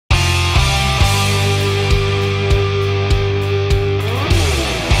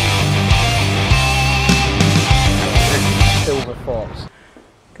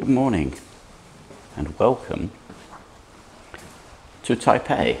morning and welcome to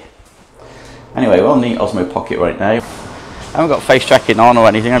Taipei. Anyway, we're on the Osmo Pocket right now. I haven't got face tracking on or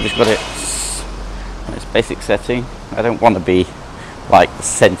anything, I've just got it on its basic setting. I don't want to be like the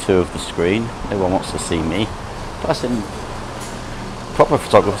centre of the screen, no one wants to see me. Plus in proper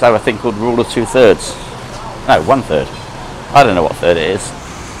photographers have a thing called rule of 2/3. No, 1/3. I don't know what third it is.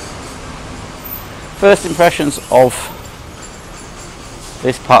 First impressions of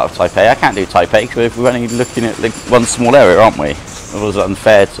this part of Taipei. I can't do Taipei because we're only looking at like one small area, aren't we? It was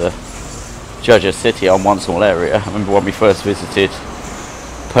unfair to judge a city on one small area. I remember when we first visited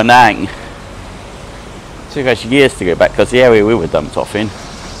Penang. It took us years to go back because the area we were dumped off in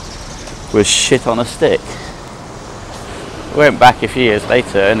was shit on a stick. We went back a few years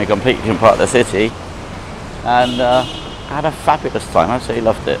later in a completely different part of the city and had a fabulous time. I absolutely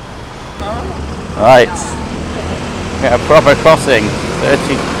loved it. Right, we got a proper crossing.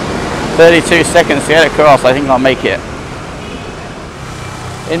 32 seconds to get across. I think I'll make it.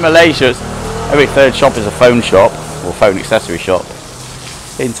 In Malaysia, every third shop is a phone shop or phone accessory shop.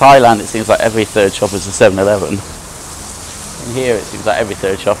 In Thailand, it seems like every third shop is a 7-Eleven. And here, it seems like every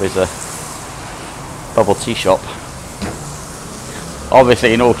third shop is a bubble tea shop.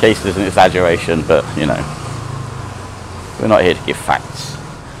 Obviously, in all cases, an exaggeration, but you know, we're not here to give facts.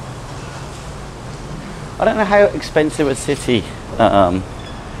 I don't know how expensive a city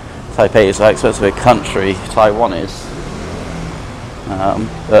Taipei is, how expensive a country Taiwan is.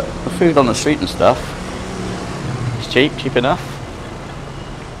 But the food on the street and stuff is cheap enough.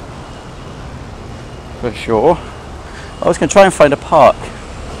 For sure. I was going to try and find a park.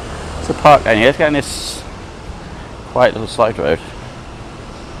 There's a park down here. Let's go on this quiet little side road.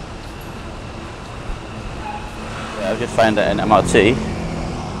 Yeah, I've just found an MRT.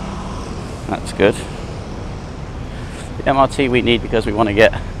 That's good. The MRT we need because we want to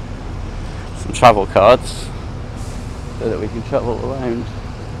get some travel cards so that we can travel around.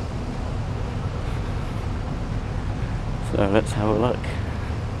 So let's have a look.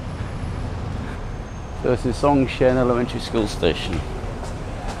 So this is Zhongshan Elementary School Station.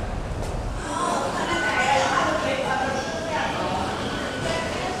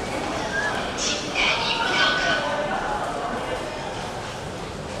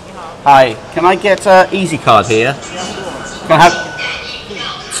 Hi, can I get an easy card here? Can I have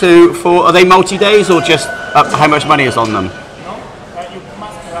 2 for, are they multi-days or just how much money is on them? No, you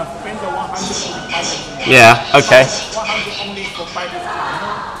must spend the 100 Yeah, okay. 100 only for 5 days.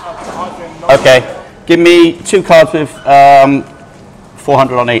 No, Okay, give me 2 cards with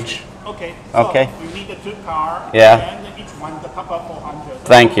 400 on each. Okay, okay. So you need the 2 cards, yeah. And each one the top up 400.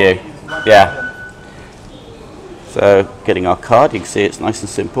 Thank you. Yeah. So getting our card, you can see it's nice and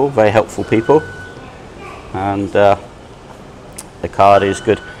simple, very helpful people. And the card is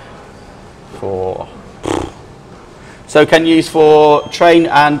good for... So can you use for train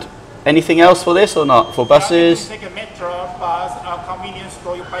and anything else for this or not? For buses? You can take a metro, bus, a convenience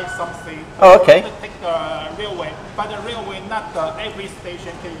store, you buy something. Oh, okay. You can take the railway, but the railway, not every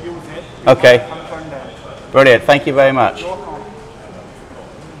station can use it. Okay. Brilliant, thank you very much. You're welcome.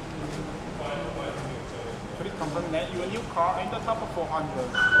 Please confirm that your new car and the top of 400.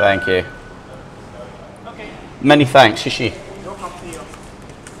 Thank you. Okay. Many thanks, Shishi. You're welcome to you.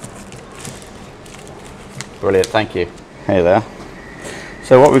 Brilliant, thank you. Hey there.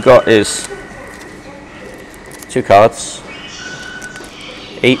 So what we've got is 2 cards,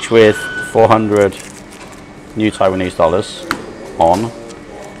 each with 400 new Taiwanese dollars on,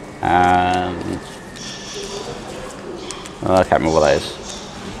 and I can't remember what that is.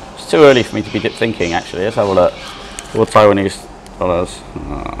 It's too early for me to be thinking actually. Let's have a look. 4 Taiwanese dollars.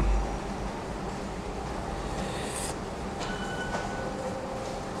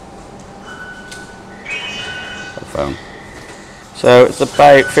 Phone. So it's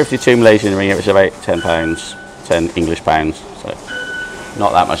about 52 Malaysian ringgit, which is about £10, 10 English pounds. So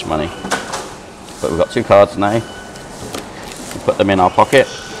not that much money. But we've got 2 cards now. We put them in our pocket.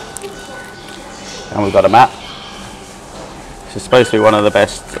 And we've got a map. This is supposed to be one of the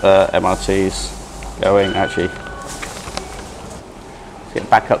best MRTs going, actually. Let's get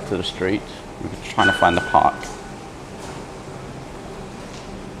back up to the street. We're trying to find the park.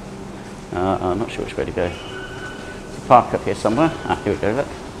 I'm not sure which way to go. Park up here somewhere. Ah, here we go, look.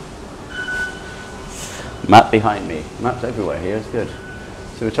 Map behind me. Maps everywhere here, it's good.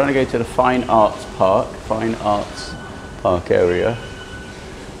 So we're trying to go to the Fine Arts Park area.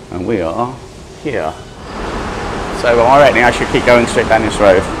 And we are here. So I reckon I should keep going straight down this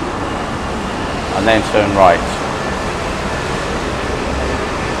road. And then turn right.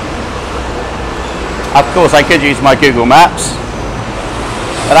 Of course I could use my Google Maps.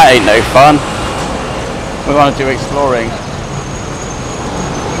 But that ain't no fun. We want to do exploring.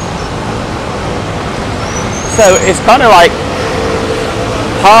 So it's kind of like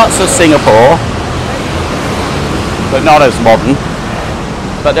parts of Singapore, but not as modern.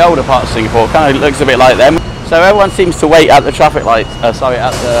 But the older part of Singapore kind of looks a bit like them. So everyone seems to wait at the traffic lights, at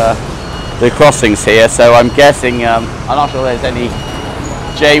the crossings here. So I'm guessing, I'm not sure there's any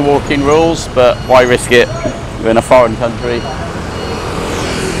jaywalking rules, but why risk it? We're in a foreign country.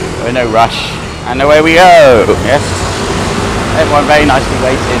 We're in no rush. And away we go. Yes. Everyone very nicely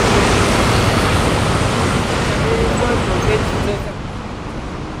waited.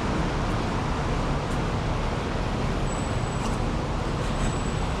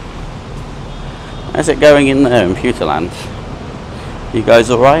 How's it going in there in Pewterland? You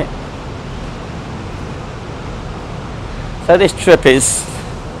guys alright? So this trip is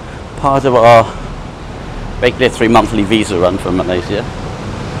part of our basically 3-monthly visa run from Malaysia.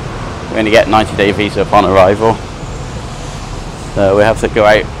 We only get 90-day visa upon arrival. So we have to go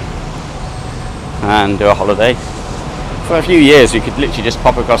out and do a holiday. For a few years we could literally just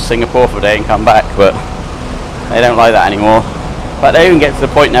pop across Singapore for a day and come back, but they don't like that anymore. But they even get to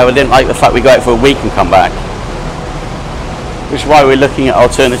the point now where they didn't like the fact we go out for a week and come back. Which is why we're looking at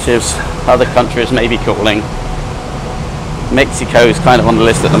alternatives, other countries maybe calling. Mexico is kind of on the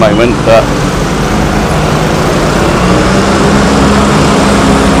list at the moment, but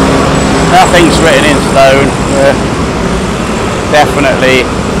nothing's written in stone. We're definitely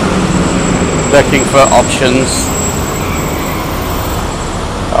looking for options.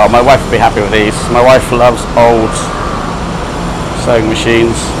 Oh, my wife would be happy with these. My wife loves old sewing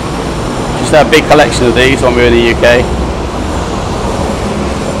machines. She used to have a big collection of these when we were in the UK.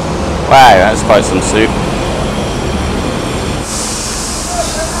 Wow, that's quite some soup.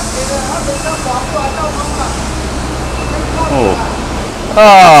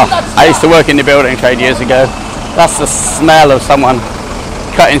 Oh, I used to work in the building trade years ago. That's the smell of someone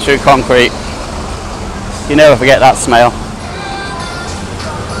cutting through concrete. You never forget that smell.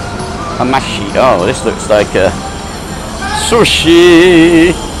 Hamashi. Oh, this looks like a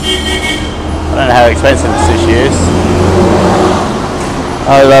sushi. I don't know how expensive the sushi is.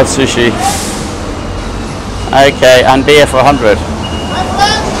 I love sushi. Okay, and beer for 100.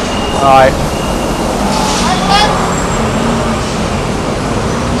 Alright.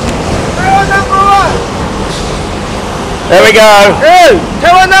 There we go. Hey,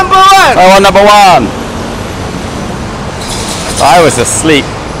 Taiwan number 1. Taiwan number 1. I was asleep.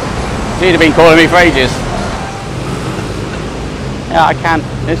 She'd have been calling me for ages. Yeah, I can't.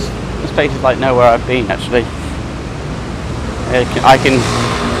 This place is like nowhere I've been actually. I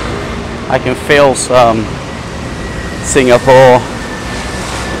can feel some Singapore.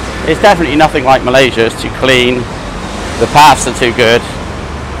 It's definitely nothing like Malaysia. It's too clean. The paths are too good.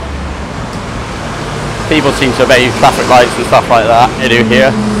 People seem to obey traffic lights and stuff like that. They do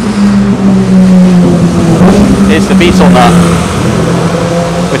here. It's the beetle nut,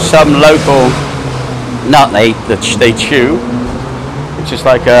 which some local nut they chew. It's just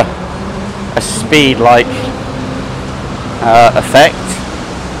like a speed-like effect.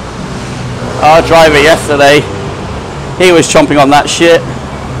 Our driver yesterday, he was chomping on that shit,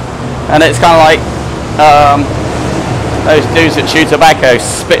 and it's kind of like those dudes that chew tobacco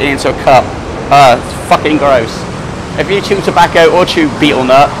spitting into a cup. It's fucking gross. If you chew tobacco or chew beetle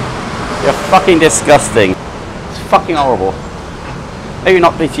nut, you're fucking disgusting. It's fucking horrible. Maybe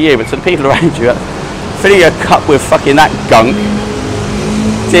not to you, but to the people around you. Filling a cup with fucking that gunk.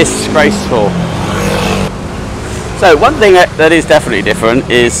 Disgraceful. So one thing that is definitely different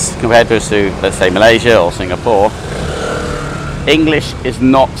is, compared to let's say Malaysia or Singapore, English is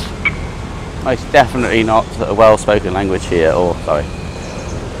not, most definitely not a well-spoken language here, or sorry,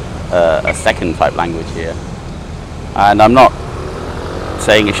 a second type language here. And I'm not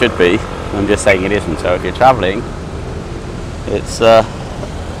saying it should be, I'm just saying it isn't. So if you're travelling, it's a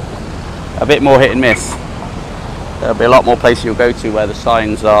bit more hit and miss. There'll be a lot more places you'll go to where the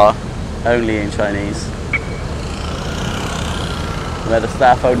signs are only in Chinese, where the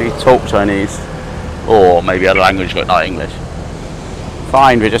staff only talk Chinese, or maybe other language but not English.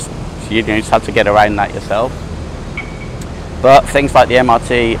 Fine, you just have to get around that yourself. But things like the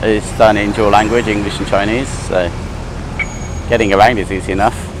MRT is done in dual language, English and Chinese, so getting around is easy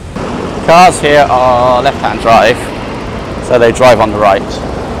enough. Cars here are left-hand drive, so they drive on the right.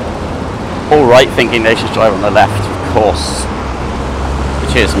 All right thinking they should drive on the left, of course,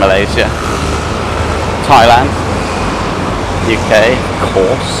 which is Malaysia. Thailand, UK, of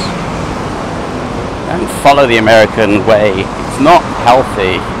course. Don't follow the American way, it's not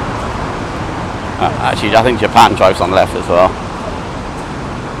healthy. Actually, I think Japan drives on the left as well.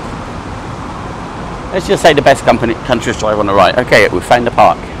 Let's just say the best country to drive on the right. Okay, we found the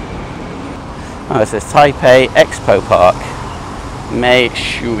park. Oh, it says Taipei Expo Park, Mei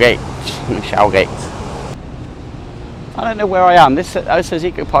Shu Gate. I don't know where I am. This says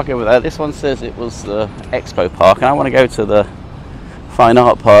Eco Park over there. This one says it was the Expo Park, and I want to go to the Fine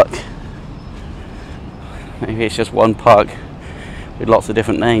Art Park. Maybe it's just one park with lots of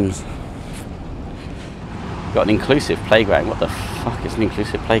different names. Got an inclusive playground. What the fuck is an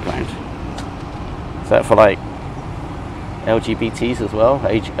inclusive playground? Is that for like LGBTs as well?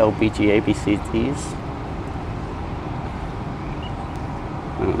 LBGABCTs?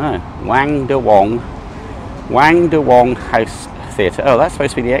 I don't know. Wang De Wong House Theatre. Oh, that's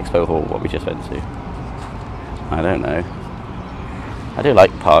supposed to be the expo hall, what we just went to. I don't know. I do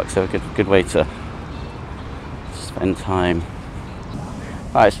like parks, they're a good way to spend time.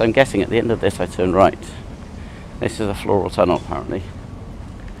 Right, so I'm guessing at the end of this I turn right. This is a floral tunnel apparently.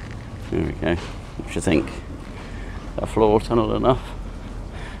 There we go. What do you think? A floral tunnel enough?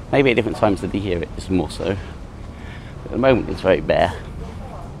 Maybe at different times of the year it's more so. At the moment it's very bare.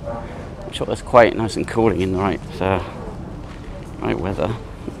 I'm sure it's quite nice and cooling in the right weather.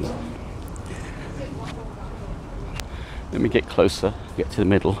 Let me get closer, get to the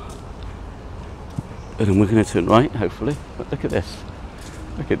middle. And then we're going to turn right, hopefully. But look at this.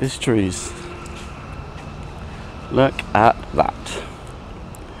 Look at these trees. Look at that.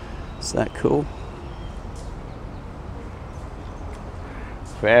 Is that cool?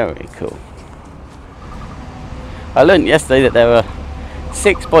 Very cool. I learned yesterday that there are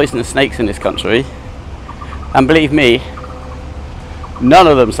 6 poisonous snakes in this country. And believe me, none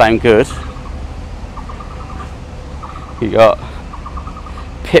of them sound good. You got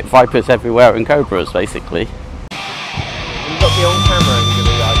pit vipers everywhere and cobras basically. You got me on camera.